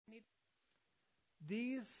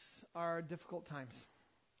These are difficult times.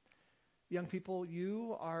 Young people,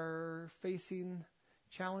 you are facing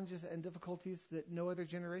challenges and difficulties that no other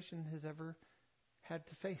generation has ever had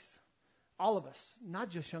to face. All of us, not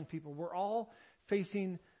just young people, we're all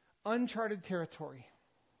facing uncharted territory.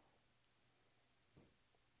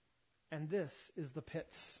 And this is the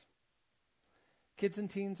pits. Kids and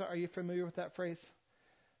teens, are you familiar with that phrase?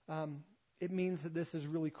 It means that this is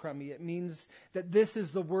really crummy. It means that this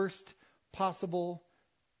is the worst possible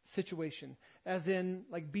situation. As in,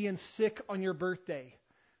 like being sick on your birthday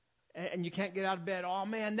and you can't get out of bed. Oh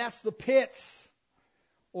man, that's the pits.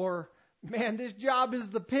 Or, man, this job is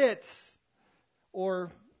the pits.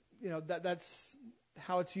 Or, that's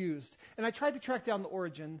how it's used. And I tried to track down the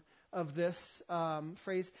origin of this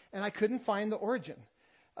phrase, and I couldn't find the origin.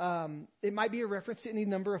 It might be a reference to any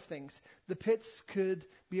number of things. The pits could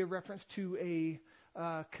be a reference to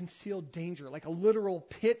a concealed danger, like a literal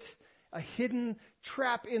pit, a hidden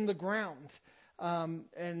trap in the ground.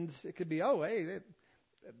 And it could be,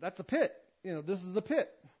 that's a pit. This is a pit.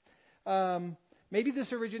 Maybe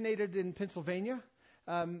this originated in Pennsylvania,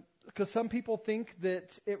 because some people think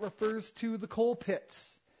that it refers to the coal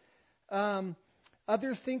pits.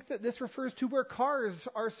 Others think that this refers to where cars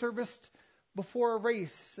are serviced before a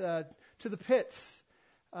race, to the pits.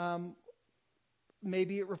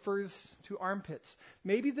 Maybe it refers to armpits.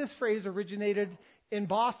 Maybe this phrase originated in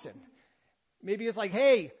Boston. Maybe it's like,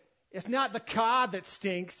 hey, it's not the car that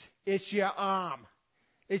stinks, it's your arm.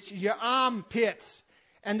 It's your armpits.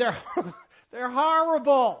 And they're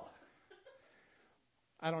horrible.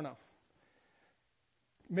 I don't know.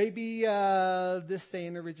 Maybe this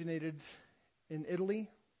saying originated in Italy,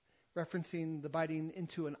 referencing the biting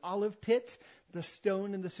into an olive pit, the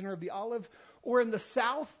stone in the center of the olive, or in the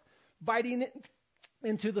south, biting it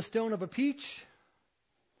into the stone of a peach.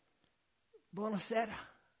 Buonasera.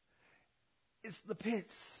 It's the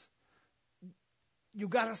pits. You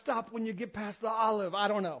got to stop when you get past the olive. I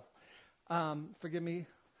don't know. Forgive me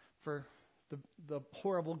for the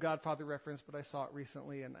horrible Godfather reference, but I saw it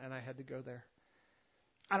recently and I had to go there.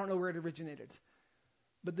 I don't know where it originated,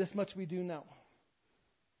 but this much we do know.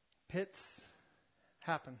 Pits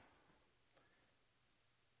happen.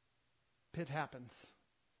 Pit happens.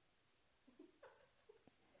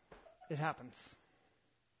 It happens.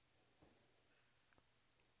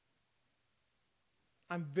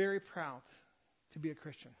 I'm very proud to be a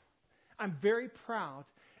Christian. I'm very proud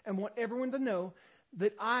and want everyone to know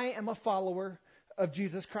that I am a follower of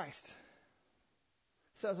Jesus Christ.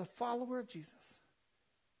 So as a follower of Jesus,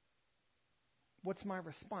 what's my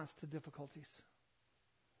response to difficulties?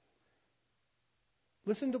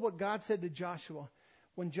 Listen to what God said to Joshua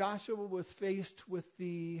when Joshua was faced with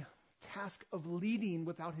the task of leading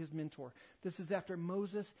without his mentor. This is after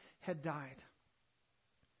Moses had died.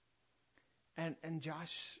 And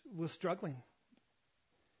Josh was struggling.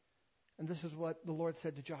 And this is what the Lord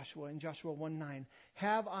said to Joshua in Joshua 1:9.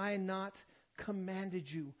 Have I not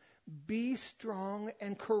commanded you? Be strong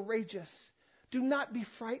and courageous. Do not be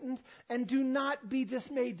frightened and do not be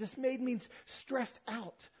dismayed. Dismayed means stressed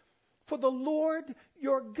out. For the Lord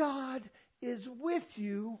your God is with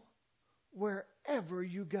you wherever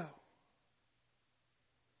you go.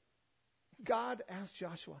 God asked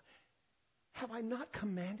Joshua, have I not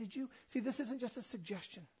commanded you? See, this isn't just a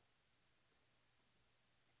suggestion.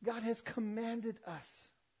 God has commanded us.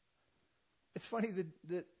 It's funny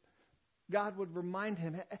that God would remind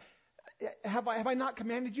him, have I not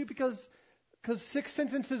commanded you? Because 6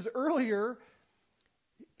 sentences earlier,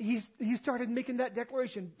 he started making that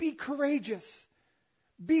declaration. Be courageous.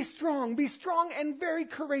 Be strong and very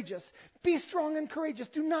courageous. Be strong and courageous.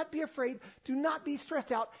 Do not be afraid. Do not be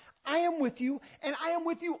stressed out. I am with you, and I am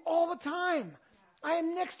with you all the time. I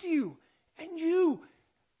am next to you. And you're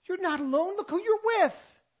not alone. Look who you're with.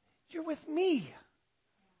 You're with me.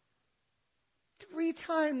 3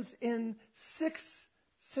 times in 6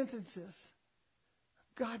 sentences,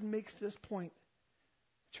 God makes this point.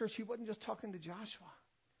 Church, he wasn't just talking to Joshua.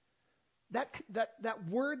 That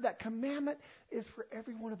word, that commandment is for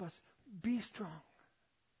every one of us. Be strong.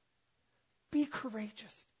 Be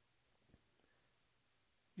courageous.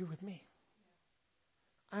 You're with me.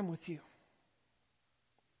 I'm with you.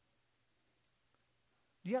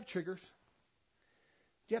 Do you have triggers?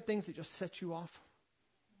 Do you have things that just set you off?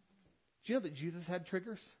 Do you know that Jesus had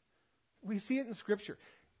triggers? We see it in Scripture.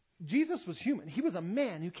 Jesus was human. He was a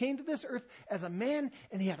man who came to this earth as a man,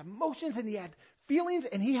 and he had emotions, and he had feelings,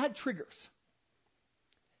 and he had triggers.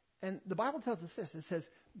 And the Bible tells us this. It says,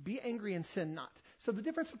 be angry and sin not. So the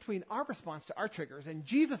difference between our response to our triggers and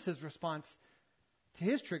Jesus' response to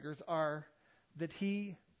his triggers are that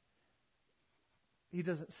he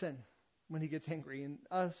doesn't sin. when he gets angry. And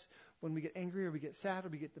us, when we get angry or we get sad or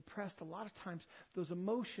we get depressed, a lot of times those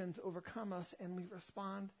emotions overcome us and we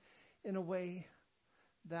respond in a way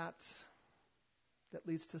that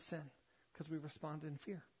leads to sin because we respond in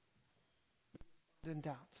fear, in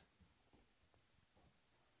doubt.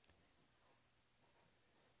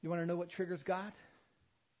 You want to know what triggers God?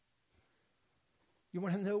 You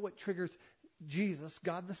want to know what triggers Jesus,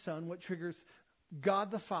 God the Son, what triggers God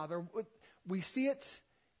the Father? We see it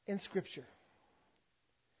in Scripture.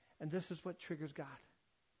 And this is what triggers God.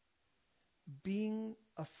 Being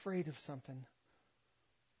afraid of something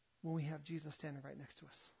when we have Jesus standing right next to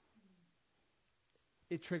us.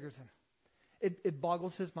 It triggers him. It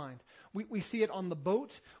boggles his mind. We see it on the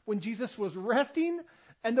boat when Jesus was resting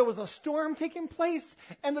and there was a storm taking place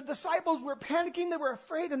and the disciples were panicking. They were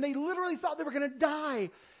afraid and they literally thought they were going to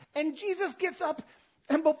die. And Jesus gets up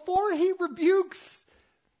and before he rebukes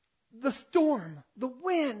the storm, the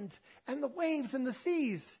wind and the waves and the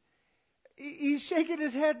seas, he's shaking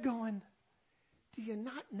his head going, do you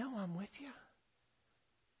not know I'm with you?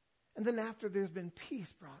 And then after there's been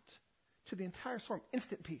peace brought to the entire storm,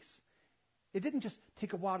 instant peace. It didn't just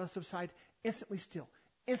take a while to subside, instantly still,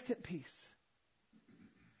 instant peace.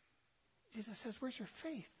 Jesus says, where's your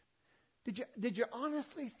faith? Did you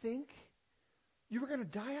honestly think you were going to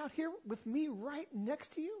die out here with me right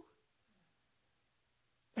next to you?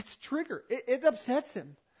 It's a trigger. It upsets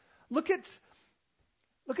him. Look at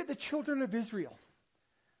the children of Israel.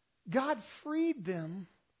 God freed them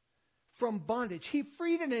from bondage. He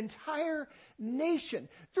freed an entire nation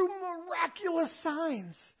through miraculous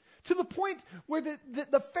signs. To the point where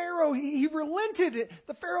the Pharaoh, he relented.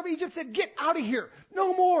 The Pharaoh of Egypt said, get out of here.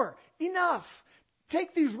 No more. Enough.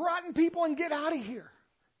 Take these rotten people and get out of here.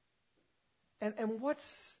 And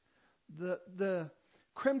what's the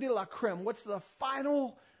creme de la creme? What's the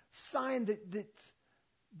final sign that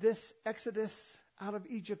this exodus out of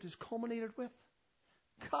Egypt is culminated with?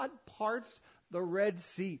 God parts the Red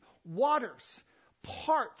Sea. Waters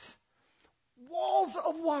part. Walls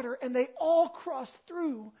of water. And they all crossed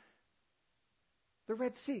through the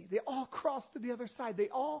Red Sea. They all crossed to the other side. They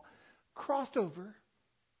all crossed over.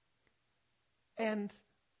 And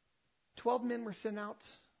 12 men were sent out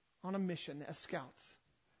on a mission as scouts.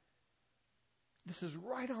 This is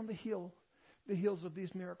right on the heels of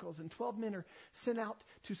these miracles. And 12 men are sent out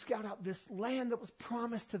to scout out this land that was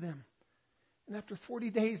promised to them. And after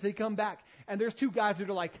 40 days, they come back. And there's two guys that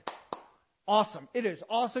are like, awesome. It is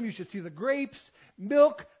awesome. You should see the grapes,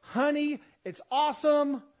 milk, honey. It's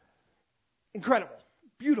awesome. Incredible.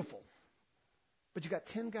 Beautiful. But you got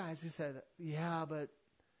 10 guys who said, yeah, but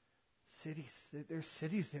cities. There's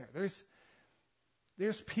cities there.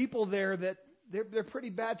 There's people there that they're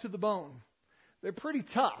pretty bad to the bone. They're pretty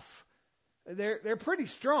tough. They're pretty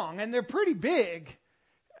strong. And they're pretty big.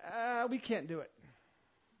 We can't do it.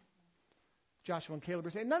 Joshua and Caleb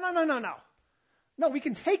are saying, no. No, we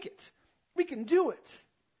can take it. We can do it.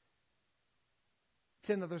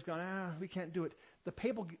 10 others going, we can't do it. The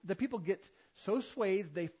people get so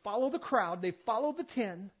swayed, they follow the crowd, they follow the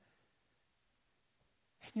 10. And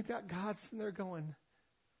you've got God sitting there going,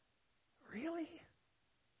 really?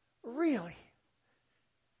 Really?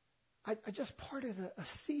 I just parted a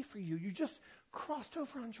sea for you. You just crossed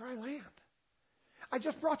over on dry land. I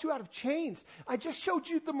just brought you out of chains. I just showed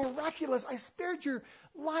you the miraculous. I spared your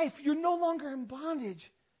life. You're no longer in bondage.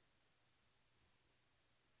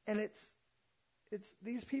 And it's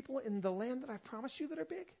these people in the land that I promised you that are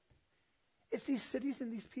big. It's these cities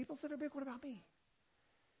and these peoples that are big. What about me?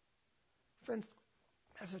 Friends,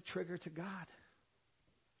 that's a trigger to God.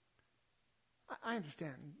 I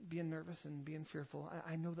understand being nervous and being fearful.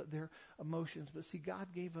 I know that they're emotions. But see, God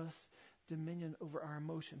gave us dominion over our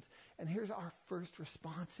emotions. And here's our first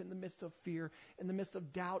response in the midst of fear, in the midst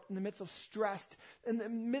of doubt, in the midst of stress, in the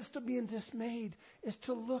midst of being dismayed, is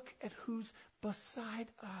to look at who's beside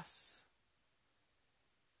us.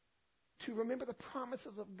 To remember the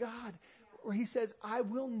promises of God, where he says, I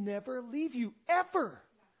will never leave you, ever.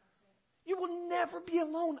 You will never be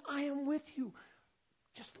alone. I am with you.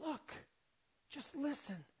 Just look. Just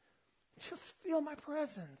listen. Just feel my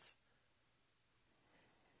presence.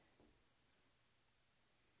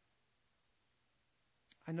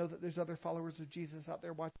 I know that there's other followers of Jesus out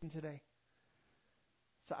there watching today.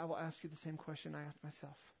 So I will ask you the same question I asked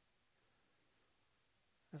myself.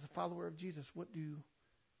 As a follower of Jesus, what do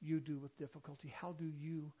you do with difficulty? How do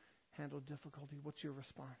you handle difficulty? What's your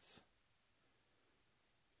response?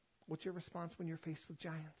 What's your response when you're faced with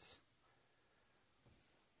giants?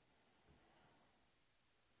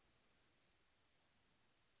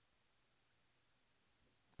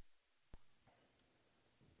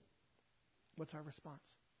 What's our response?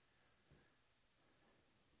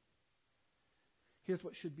 here's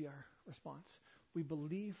what should be our response. We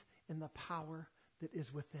believe in the power that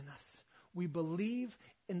is within us. We believe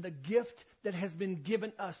in the gift that has been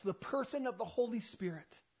given us, the person of the Holy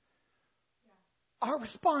Spirit. Our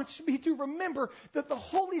response should be to remember that the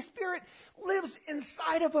Holy Spirit lives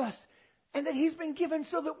inside of us and that He's been given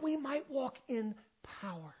so that we might walk in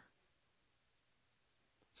power,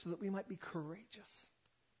 so that we might be courageous,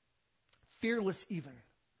 fearless even,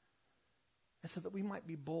 and so that we might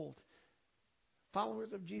be bold.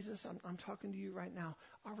 Followers of Jesus, I'm talking to you right now.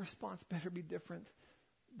 Our response better be different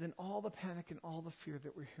than all the panic and all the fear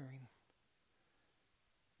that we're hearing.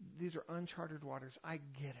 These are uncharted waters. I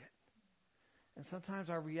get it. And sometimes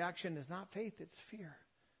our reaction is not faith, it's fear.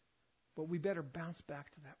 But we better bounce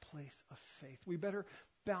back to that place of faith. We better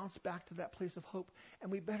bounce back to that place of hope.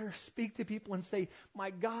 And we better speak to people and say, my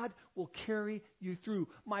God will carry you through.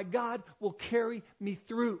 My God will carry me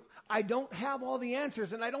through. I don't have all the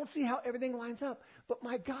answers and I don't see how everything lines up. But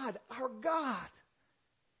my God, our God,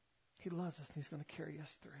 He loves us and He's going to carry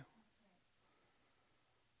us through.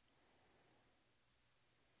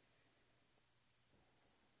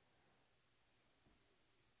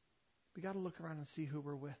 We got to look around and see who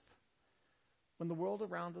we're with. When the world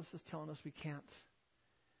around us is telling us we can't,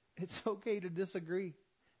 it's okay to disagree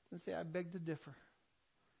and say, I beg to differ.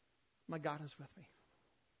 My God is with me.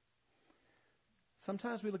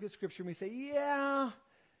 Sometimes we look at Scripture and we say, yeah,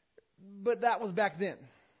 but that was back then.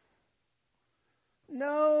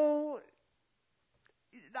 No,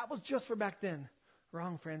 that was just for back then.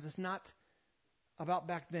 Wrong, friends. It's not about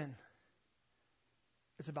back then.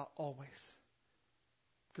 It's about always.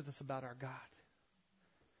 Because it's about our God.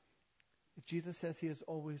 If Jesus says He is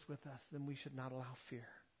always with us, then we should not allow fear.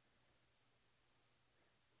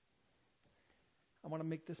 I want to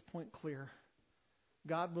make this point clear.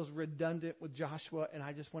 God was redundant with Joshua, and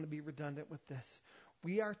I just want to be redundant with this.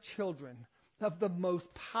 We are children of the most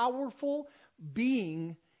powerful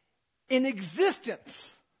being in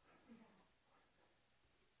existence.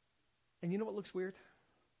 And you know what looks weird?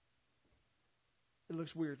 It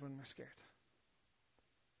looks weird when we're scared.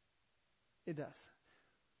 It does.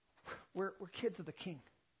 We're kids of the King.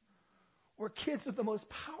 We're kids of the most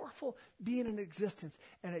powerful being in existence.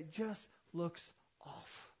 And it just looks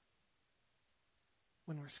off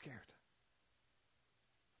when we're scared.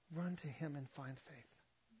 Run to Him and find faith.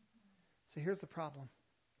 So here's the problem.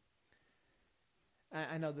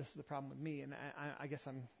 I know this is the problem with me, and I guess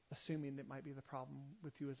I'm assuming it might be the problem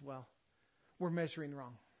with you as well. We're measuring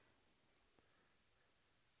wrong.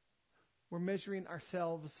 We're measuring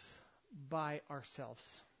ourselves by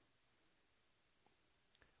ourselves.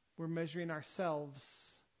 We're measuring ourselves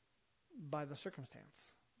by the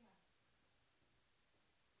circumstance.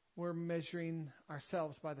 We're measuring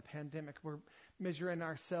ourselves by the pandemic. We're measuring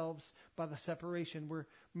ourselves by the separation. We're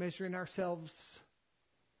measuring ourselves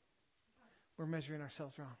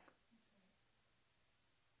wrong.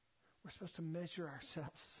 We're supposed to measure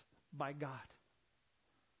ourselves by God.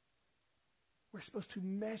 We're supposed to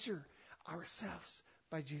measure ourselves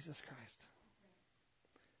by Jesus Christ.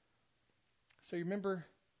 So you remember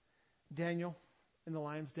Daniel in the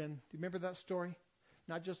lion's den? Do you remember that story?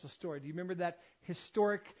 Not just a story. Do you remember that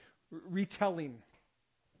historic retelling?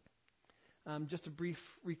 Just a brief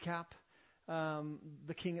recap.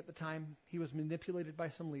 The king at the time, he was manipulated by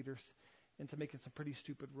some leaders into making some pretty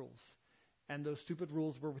stupid rules. And those stupid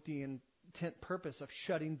rules were with the intent purpose of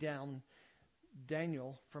shutting down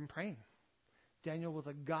Daniel from praying. Daniel was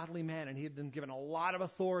a godly man, and he had been given a lot of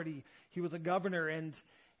authority. He was a governor,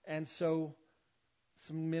 and so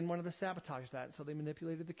some men wanted to sabotage that. So they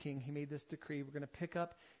manipulated the king. He made this decree. We're going to pick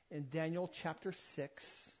up in Daniel chapter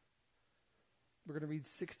 6. We're going to read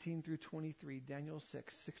 16 through 23. Daniel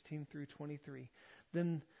 6, 16 through 23.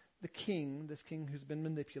 Then the king, this king who's been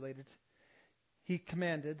manipulated, he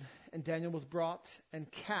commanded, and Daniel was brought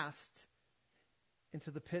and cast into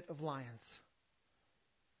the pit of lions.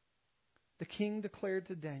 The king declared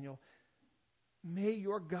to Daniel, may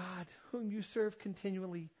your God, whom you serve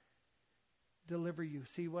continually, deliver you.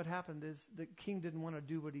 See, what happened is the king didn't want to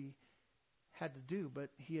do what he had to do, but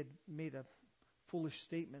he had made a foolish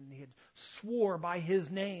statement. He had swore by his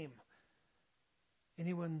name.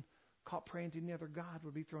 Anyone caught praying to any other God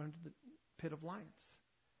would be thrown into the pit of lions.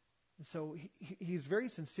 And so he's very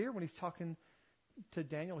sincere when he's talking to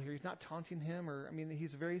Daniel here. He's not taunting him,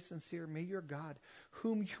 he's very sincere. May your God,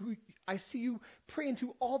 whom I see you praying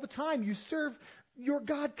to all the time, you serve your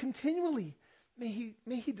God continually. May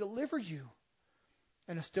he deliver you.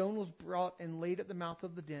 And a stone was brought and laid at the mouth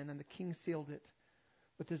of the den, and the king sealed it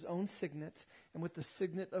with his own signet and with the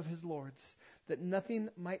signet of his lords, that nothing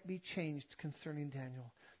might be changed concerning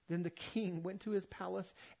Daniel. Then the king went to his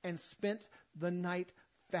palace and spent the night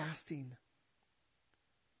fasting.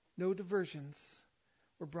 No diversions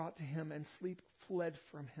were brought to him, and sleep fled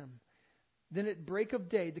from him. Then at break of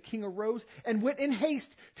day, the king arose and went in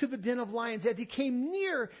haste to the den of lions. As he came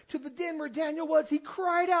near to the den where Daniel was, he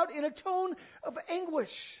cried out in a tone of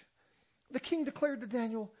anguish. The king declared to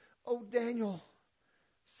Daniel, "O Daniel,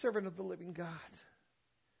 servant of the living God,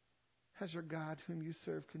 has your God, whom you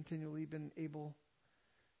serve continually, been able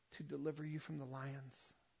to deliver you from the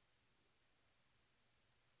lions?"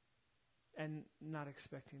 And not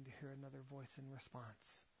expecting to hear another voice in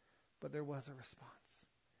response, but there was a response.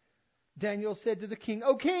 Daniel said to the king,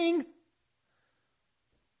 "O king,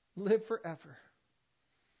 live forever.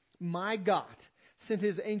 My God sent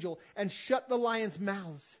his angel and shut the lions'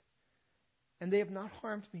 mouths, and they have not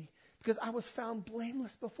harmed me, because I was found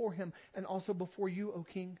blameless before him and also before you, O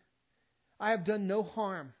king. I have done no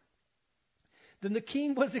harm." Then the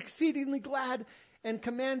king was exceedingly glad and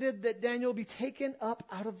commanded that Daniel be taken up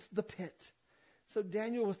out of the pit. So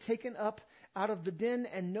Daniel was taken up out of the den,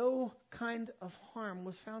 and no kind of harm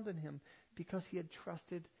was found in him, because he had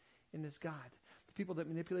trusted in his God. The people that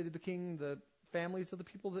manipulated the king, the families of the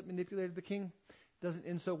people that manipulated the king, doesn't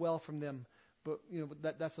end so well from them. But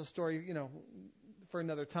that's a story, for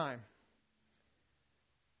another time.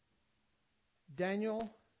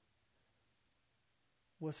 Daniel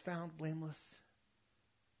was found blameless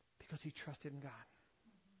because he trusted in God.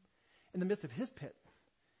 In the midst of his pit,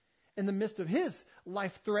 in the midst of his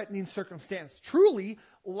life-threatening circumstance, truly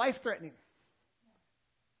life-threatening,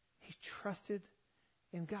 he trusted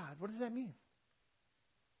in God. What does that mean?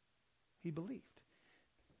 He believed.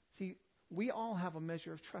 See, we all have a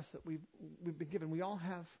measure of trust that we've been given. We all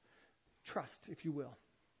have trust, if you will.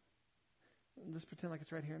 Let's pretend like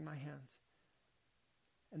it's right here in my hands.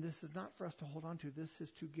 And this is not for us to hold on to. This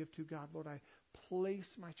is to give to God. Lord, I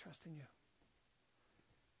place my trust in you.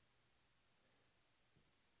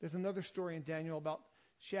 There's another story in Daniel about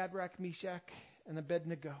Shadrach, Meshach, and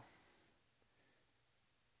Abednego.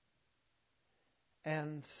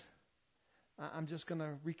 And I'm just going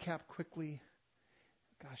to recap quickly.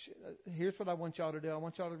 Gosh, here's what I want y'all to do. I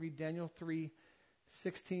want y'all to read Daniel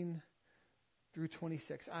 3:16 through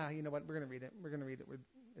 26. You know what? We're going to read it. We're going to read it.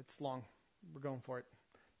 It's long. We're going for it.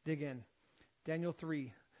 Dig in. Daniel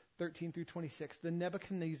 3:13 through 26. Then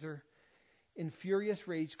Nebuchadnezzar, in furious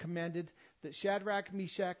rage, commanded that Shadrach,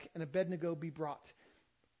 Meshach, and Abednego be brought.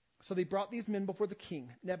 So they brought these men before the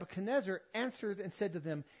king. Nebuchadnezzar answered and said to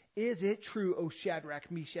them, "Is it true, O Shadrach,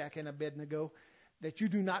 Meshach, and Abednego, that you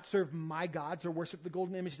do not serve my gods or worship the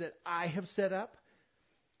golden image that I have set up?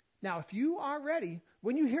 Now, if you are ready,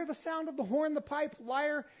 when you hear the sound of the horn, the pipe,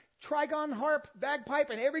 lyre, trigon, harp, bagpipe,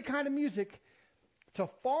 and every kind of music, to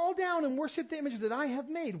fall down and worship the image that I have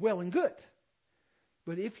made, well and good.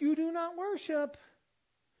 But if you do not worship,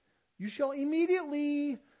 you shall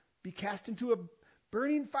immediately be cast into a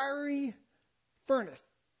burning fiery furnace.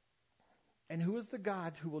 And who is the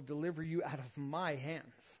God who will deliver you out of my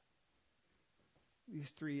hands?" These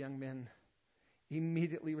three young men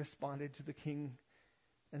immediately responded to the king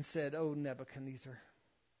and said, "O Nebuchadnezzar,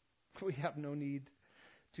 we have no need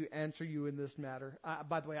to answer you in this matter."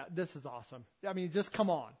 By the way, this is awesome. I mean, just come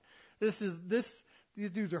on. These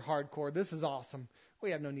dudes are hardcore. This is awesome.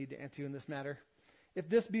 We have no need to answer you in this matter. If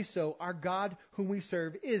this be so, our God whom we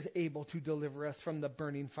serve is able to deliver us from the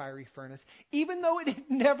burning fiery furnace, even though it had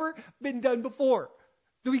never been done before.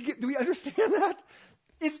 Do we understand that?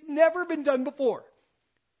 It's never been done before.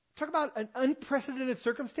 Talk about an unprecedented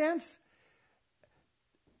circumstance.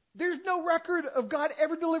 There's no record of God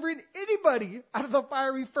ever delivering anybody out of the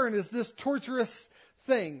fiery furnace, this torturous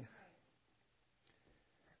thing.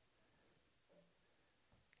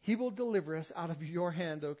 He will deliver us out of your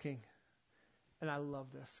hand, O king. And I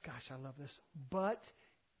love this. Gosh, I love this. But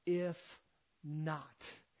if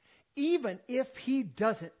not, even if he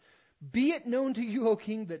doesn't, be it known to you, O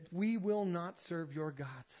king, that we will not serve your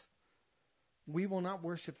gods. We will not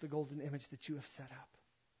worship the golden image that you have set up.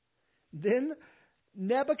 Then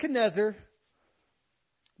Nebuchadnezzar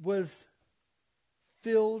was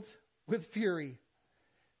filled with fury.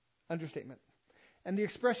 Understatement. And the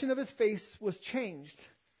expression of his face was changed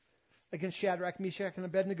against Shadrach, Meshach, and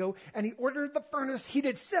Abednego, and he ordered the furnace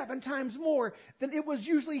heated 7 times more than it was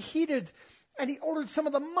usually heated. And he ordered some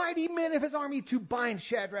of the mighty men of his army to bind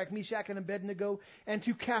Shadrach, Meshach, and Abednego and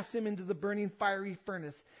to cast them into the burning fiery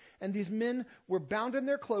furnace. And these men were bound in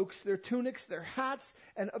their cloaks, their tunics, their hats,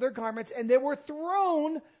 and other garments, and they were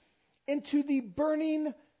thrown into the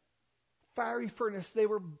burning fiery furnace. They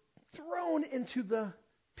were thrown into the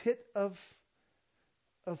pit of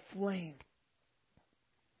flame.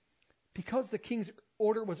 Because the king's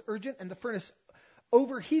order was urgent and the furnace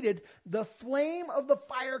overheated, the flame of the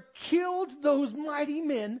fire killed those mighty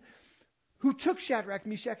men who took Shadrach,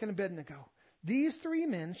 Meshach, and Abednego. These three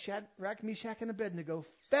men, Shadrach, Meshach, and Abednego,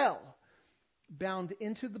 fell bound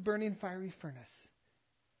into the burning fiery furnace.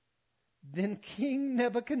 Then King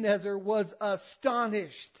Nebuchadnezzar was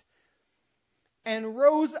astonished and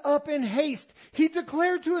rose up in haste. He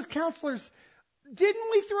declared to his counselors,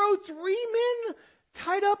 "Didn't we throw three men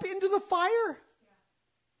tied up into the fire?"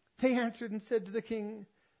 They answered and said to the king,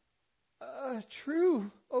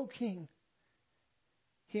 "True, O king."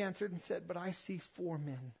 He answered and said, "But I see four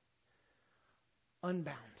men,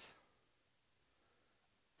 unbound,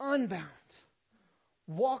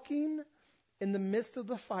 walking in the midst of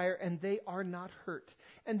the fire, and they are not hurt.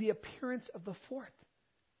 And the appearance of the fourth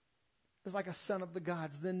is like a son of the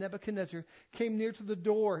gods." Then Nebuchadnezzar came near to the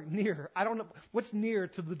door. I don't know. What's near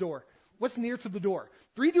to the door? What's near to the door?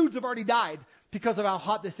 Three dudes have already died because of how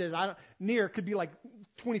hot this is. Near could be like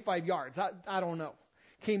 25 yards. I don't know.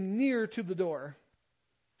 Came near to the door.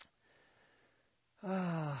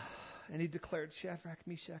 And he declared, "Shadrach,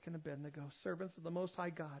 Meshach, and Abednego, servants of the Most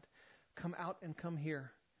High God, come out and come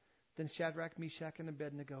here." Then Shadrach, Meshach, and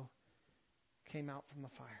Abednego came out from the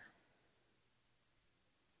fire.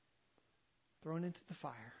 Thrown into the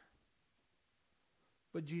fire.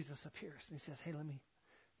 But Jesus appears and he says, "Hey, let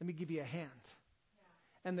me give you a hand." Yeah.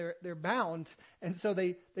 And they're bound, and so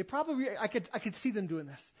they probably, I could see them doing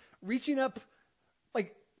this, reaching up,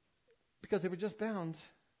 like, because they were just bound.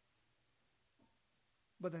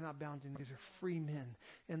 But they're not bound in. These are free men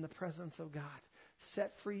in the presence of God.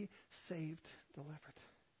 Set free, saved, delivered.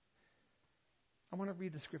 I want to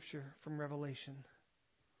read the scripture from Revelation,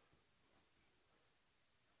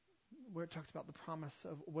 where it talks about the promise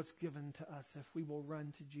of what's given to us if we will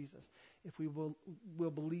run to Jesus, if we will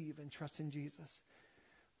believe and trust in Jesus.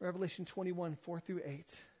 Revelation 21, 4 through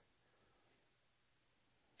 8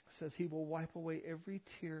 says, "He will wipe away every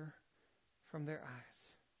tear from their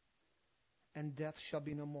eyes, and death shall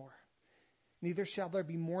be no more. Neither shall there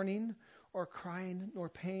be mourning or crying nor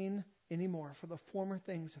pain anymore, for the former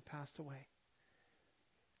things have passed away."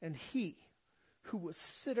 And he who was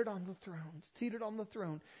seated on the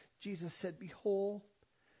throne, Jesus said, "Behold,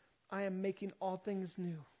 I am making all things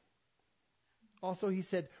new." Also he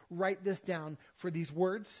said, "Write this down, for these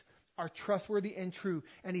words are trustworthy and true."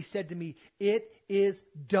 And he said to me, "It is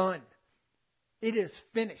done. It is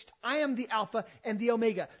finished. I am the Alpha and the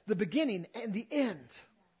Omega, the beginning and the end.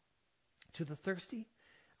 To the thirsty,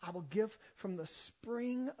 I will give from the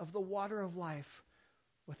spring of the water of life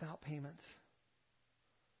without payment.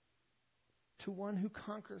 To one who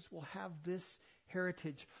conquers will have this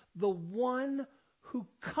heritage." The one who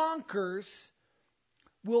conquers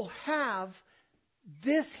will have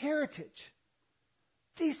this heritage.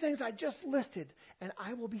 These things I just listed, and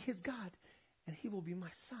I will be his God, and he will be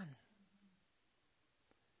my son.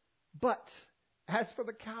 But as for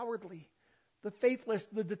the cowardly, the faithless,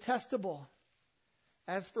 the detestable,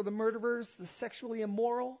 as for the murderers, the sexually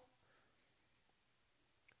immoral,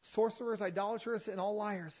 sorcerers, idolaters, and all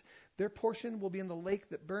liars, their portion will be in the lake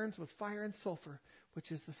that burns with fire and sulfur,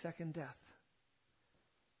 which is the second death.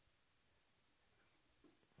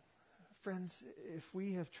 Friends, if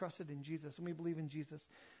we have trusted in Jesus and we believe in Jesus,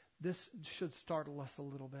 this should startle us a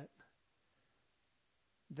little bit.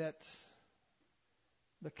 That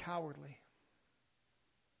the cowardly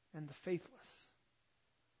and the faithless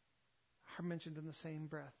are mentioned in the same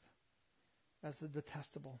breath as the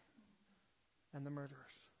detestable and the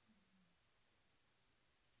murderers.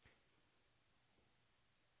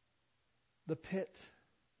 The pit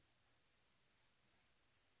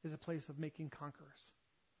is a place of making conquerors.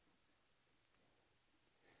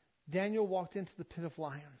 Daniel walked into the pit of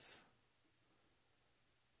lions.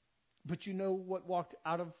 But you know what walked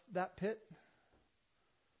out of that pit?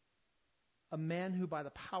 A man who by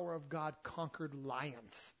the power of God conquered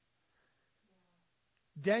lions.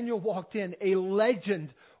 Daniel walked in. A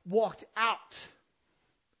legend walked out.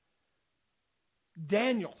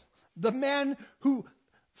 Daniel, the man who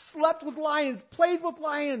slept with lions, played with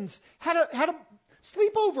lions, had a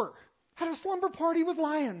sleepover, had a slumber party with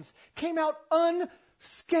lions, came out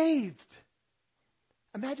unscathed.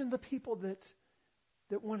 Imagine the people that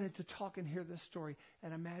wanted to talk and hear this story,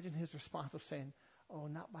 and imagine his response of saying, "Oh,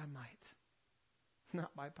 not by might,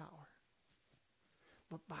 not by power,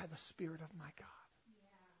 but by the Spirit of my God."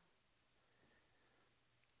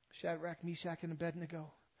 Shadrach, Meshach, and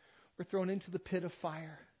Abednego were thrown into the pit of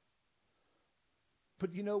fire.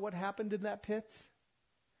 But you know what happened in that pit?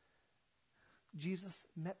 Jesus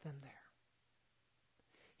met them there.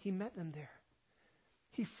 He met them there.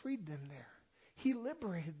 He freed them there. He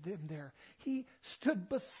liberated them there. He stood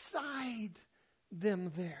beside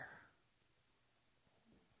them there.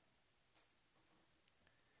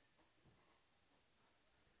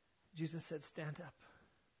 Jesus said, stand up.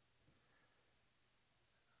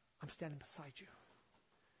 I'm standing beside you.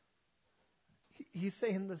 He's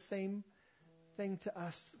saying the same thing to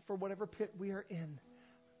us for whatever pit we are in.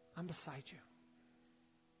 I'm beside you.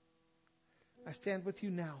 I stand with you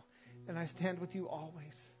now, and I stand with you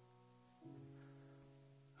always.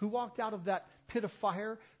 Who walked out of that pit of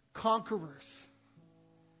fire? Conquerors.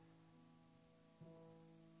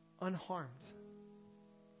 Unharmed.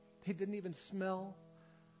 They didn't even smell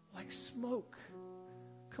like smoke.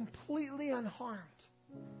 Completely unharmed.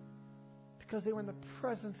 Because they were in the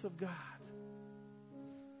presence of God.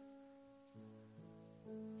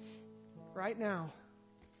 Right now,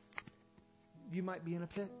 you might be in a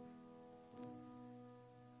pit.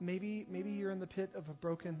 Maybe you're in the pit of a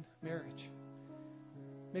broken marriage.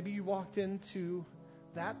 Maybe you walked into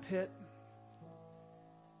that pit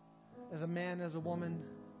as a man, as a woman,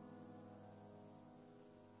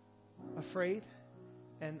 afraid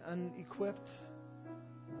and unequipped,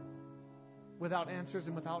 without answers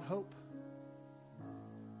and without hope.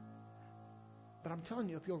 But I'm telling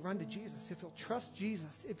you, if you'll run to Jesus, if you'll trust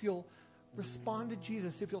Jesus, if you'll respond to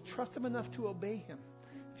Jesus, if you'll trust Him enough to obey Him,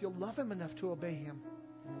 if you'll love Him enough to obey Him,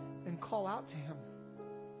 and call out to Him,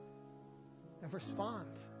 and respond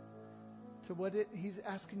to what He's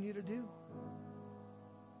asking you to do,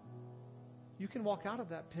 you can walk out of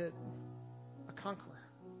that pit a conqueror.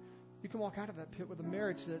 You can walk out of that pit with a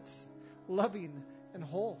marriage that's loving and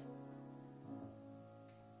whole.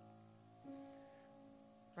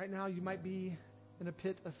 Right now, you might be in a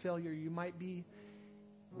pit of failure. You might be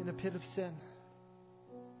in a pit of sin.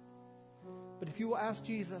 But if you will ask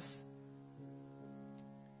Jesus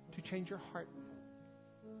to change your heart,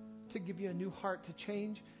 to give you a new heart, to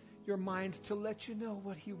change your mind, to let you know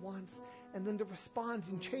what He wants, and then to respond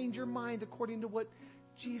and change your mind according to what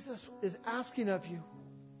Jesus is asking of you.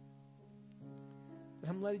 And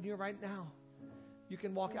I'm letting you right now, you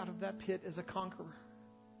can walk out of that pit as a conqueror.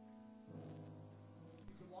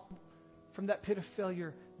 You can walk from that pit of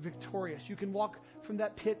failure victorious. You can walk from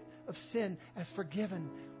that pit of sin as forgiven,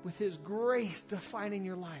 with His grace defining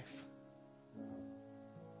your life.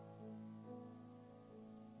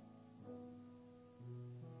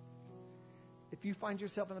 If you find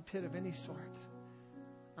yourself in a pit of any sort,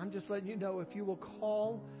 I'm just letting you know, if you will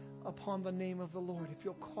call upon the name of the Lord, if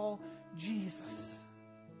you'll call Jesus,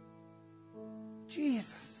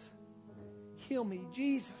 Jesus, heal me,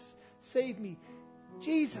 Jesus, save me,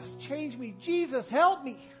 Jesus, change me, Jesus, help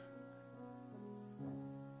me,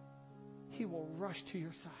 He will rush to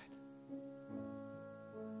your side.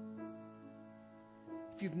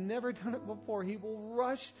 If you've never done it before, He will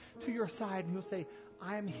rush to your side and He'll say,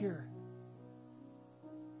 I am here.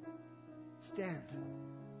 Stand.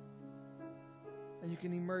 And you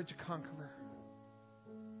can emerge a conqueror.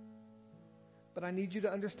 But I need you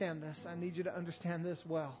to understand this. I need you to understand this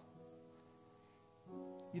well.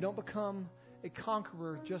 You don't become a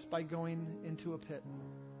conqueror just by going into a pit.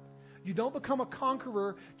 You don't become a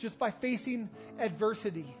conqueror just by facing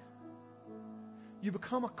adversity. You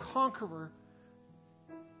become a conqueror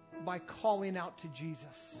by calling out to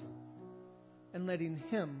Jesus and letting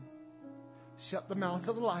Him shut the mouths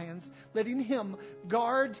of the lions, letting Him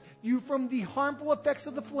guard you from the harmful effects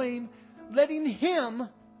of the flame, letting Him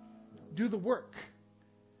do the work,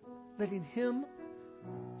 letting Him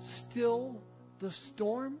still the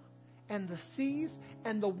storm and the seas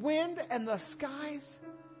and the wind and the skies,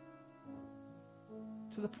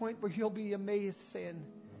 to the point where you'll be amazed, saying,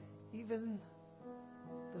 even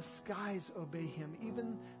the skies obey Him,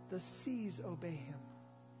 even the seas obey Him.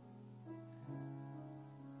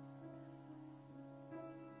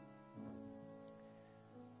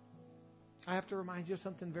 I have to remind you of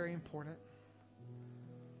something very important.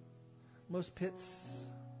 Most pits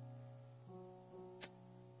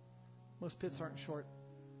aren't short.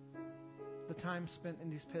 The time spent in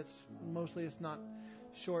these pits, mostly it's not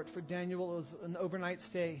short. For Daniel, it was an overnight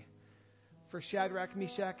stay. For Shadrach,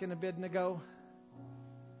 Meshach, and Abednego,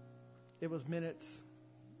 it was minutes,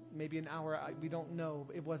 maybe an hour. We don't know.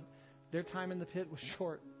 Their time in the pit was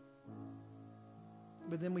short.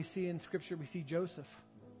 But then we see in Scripture, we see Joseph.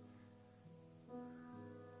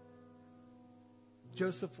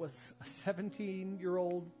 Joseph was a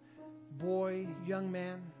 17-year-old boy, young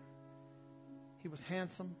man. He was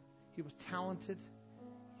handsome. He was talented.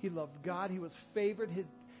 He loved God. He was favored.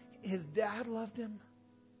 His dad loved him.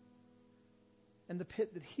 And the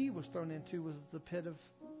pit that he was thrown into was the pit of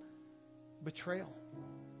betrayal.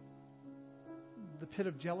 The pit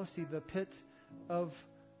of jealousy. The pit of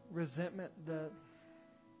resentment, the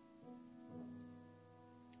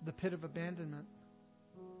pit of abandonment.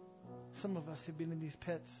 Some of us have been in these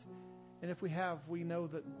pits. And if we have, we know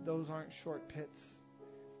that those aren't short pits.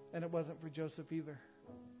 And it wasn't for Joseph either.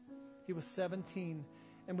 He was 17.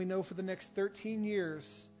 And we know for the next 13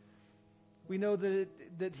 years, we know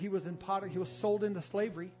that he was he was sold into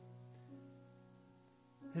slavery.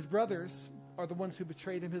 His brothers are the ones who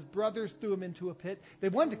betrayed him. His brothers threw him into a pit. They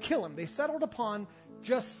wanted to kill him. They settled upon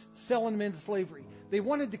just selling him into slavery. They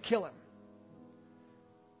wanted to kill him.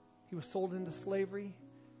 He was sold into slavery.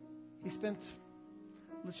 He spent,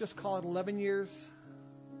 let's just call it 11 years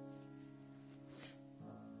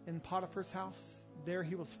in Potiphar's house. There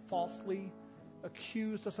he was falsely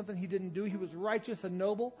accused of something he didn't do. He was righteous and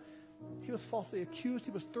noble. He was falsely accused.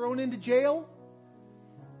 He was thrown into jail.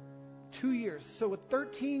 2 years. So with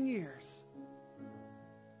 13 years,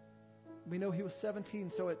 we know he was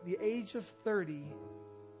 17. So at the age of 30,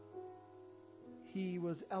 he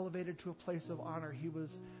was elevated to a place of honor. He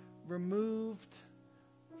was removed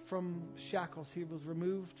from shackles. He was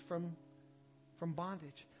removed from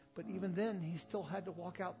bondage. But even then, he still had to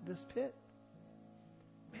walk out this pit.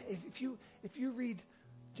 If you read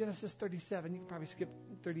Genesis 37, you can probably skip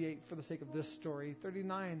 38 for the sake of this story,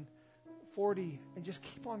 39, 40, and just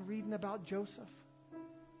keep on reading about Joseph.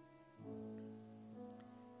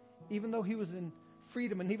 Even though he was in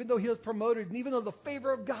freedom, and even though he was promoted, and even though the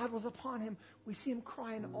favor of God was upon him, we see him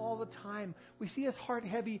crying all the time. We see his heart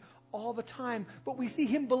heavy all the time, but we see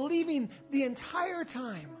him believing the entire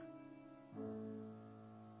time.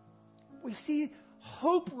 We see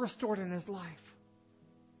hope restored in his life.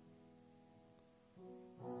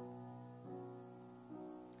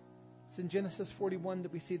 It's in Genesis 41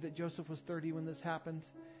 that we see that Joseph was 30 when this happened.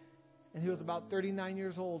 And he was about 39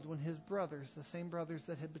 years old when his brothers, the same brothers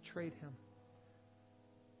that had betrayed him,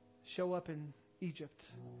 show up in Egypt.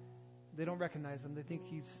 They don't recognize him. They think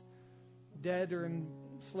he's dead or in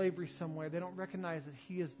slavery somewhere. They don't recognize that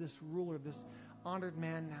he is this ruler, this honored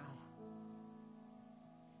man now.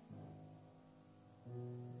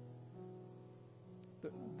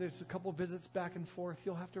 There's a couple visits back and forth.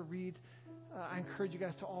 You'll have to read. I encourage you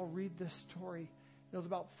guys to all read this story. It was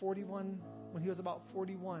about 41. When he was about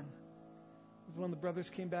 41, was when the brothers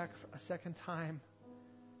came back a second time,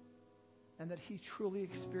 and that he truly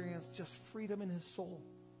experienced just freedom in his soul.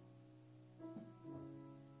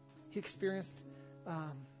 He experienced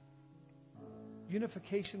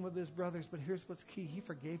unification with his brothers, but here's what's key. He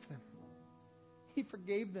forgave them. He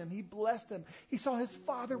forgave them. He blessed them. He saw his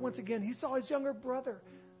father once again. He saw his younger brother.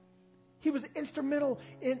 He was instrumental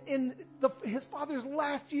in his father's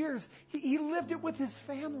last years. He lived it with his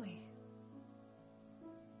family.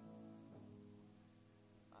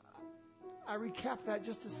 I recap that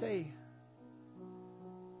just to say,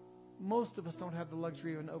 most of us don't have the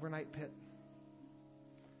luxury of an overnight pit.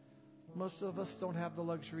 Most of us don't have the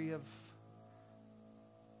luxury of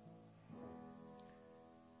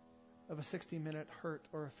a 60-minute hurt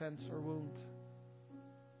or offense or wound.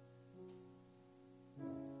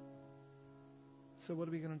 So what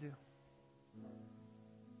are we going to do?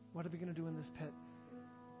 What are we going to do in this pit?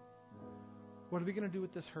 What are we going to do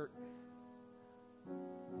with this hurt?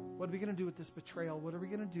 What are we going to do with this betrayal? What are we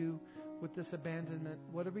going to do with this abandonment?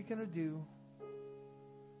 What are we going to do?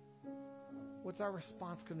 What's our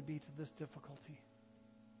response going to be to this difficulty?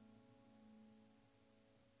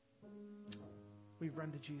 We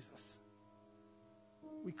run to Jesus.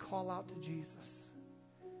 We call out to Jesus.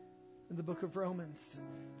 In the book of Romans,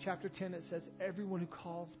 chapter 10, it says, everyone who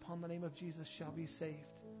calls upon the name of Jesus shall be saved.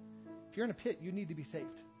 If you're in a pit, you need to be saved.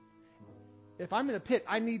 If I'm in a pit,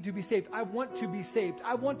 I need to be saved. I want to be saved.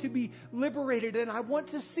 I want to be liberated, and I want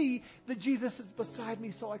to see that Jesus is beside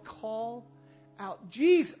me, so I call out,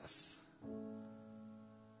 Jesus.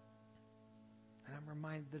 And I'm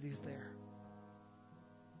reminded that he's there.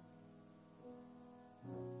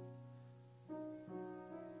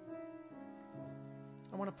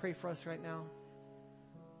 I want to pray for us right now.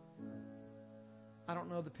 I don't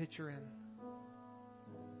know the pit you're in,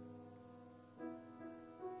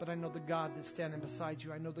 but I know the God that's standing beside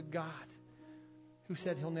you. I know the God who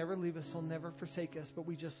said he'll never leave us, he'll never forsake us, but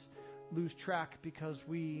we just lose track because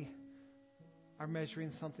we are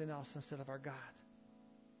measuring something else instead of our God.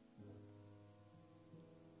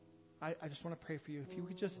 I just want to pray for you. If you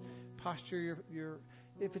could just posture your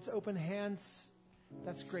if it's open hands,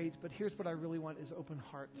 that's great. But here's what I really want is open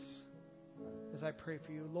hearts as I pray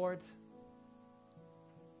for you. Lord,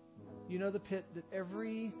 you know the pit that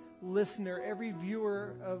every listener, every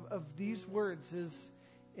viewer of these words is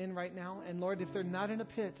in right now. And Lord, if they're not in a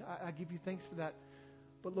pit, I give you thanks for that.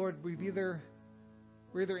 But Lord, we've either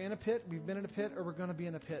We're either in a pit, we've been in a pit, or we're going to be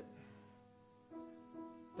in a pit.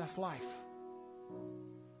 That's life.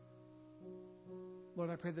 Lord,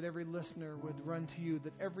 I pray that every listener would run to you,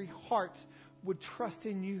 that every heart would trust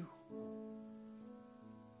in you,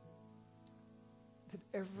 that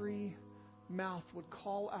every mouth would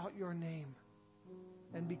call out your name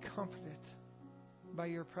and be comforted by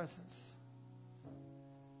your presence.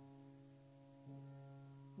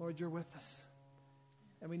 Lord, you're with us.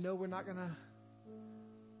 And we know we're not going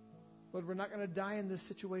to die in this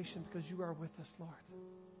situation because you are with us, Lord.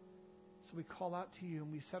 So we call out to you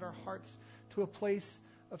and we set our hearts to a place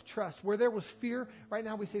of trust. Where there was fear, right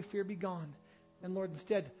now we say, fear be gone. And Lord,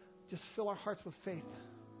 instead, just fill our hearts with faith.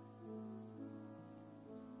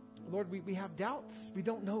 Lord, we have doubts. We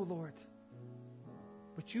don't know, Lord.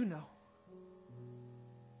 But you know.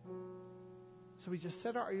 So we just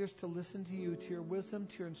set our ears to listen to you, to your wisdom,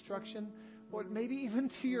 to your instruction, Lord, maybe even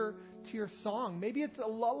to your song. Maybe it's a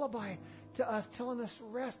lullaby to us telling us,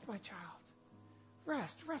 rest, my child.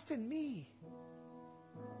 Rest in me.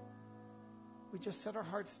 We just set our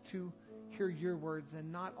hearts to hear your words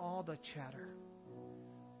and not all the chatter,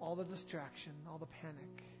 all the distraction, all the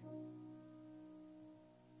panic.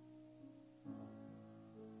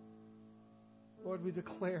 Lord, we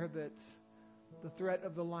declare that the threat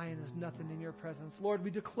of the lion is nothing in your presence. Lord, we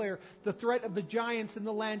declare the threat of the giants in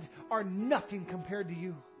the land are nothing compared to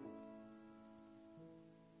you.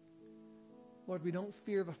 Lord, we don't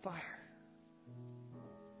fear the fire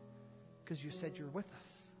because you said you're with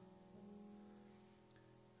us.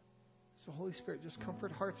 So Holy Spirit, just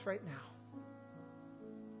comfort hearts right now.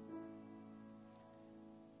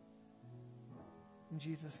 In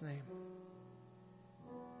Jesus' name.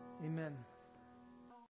 Amen.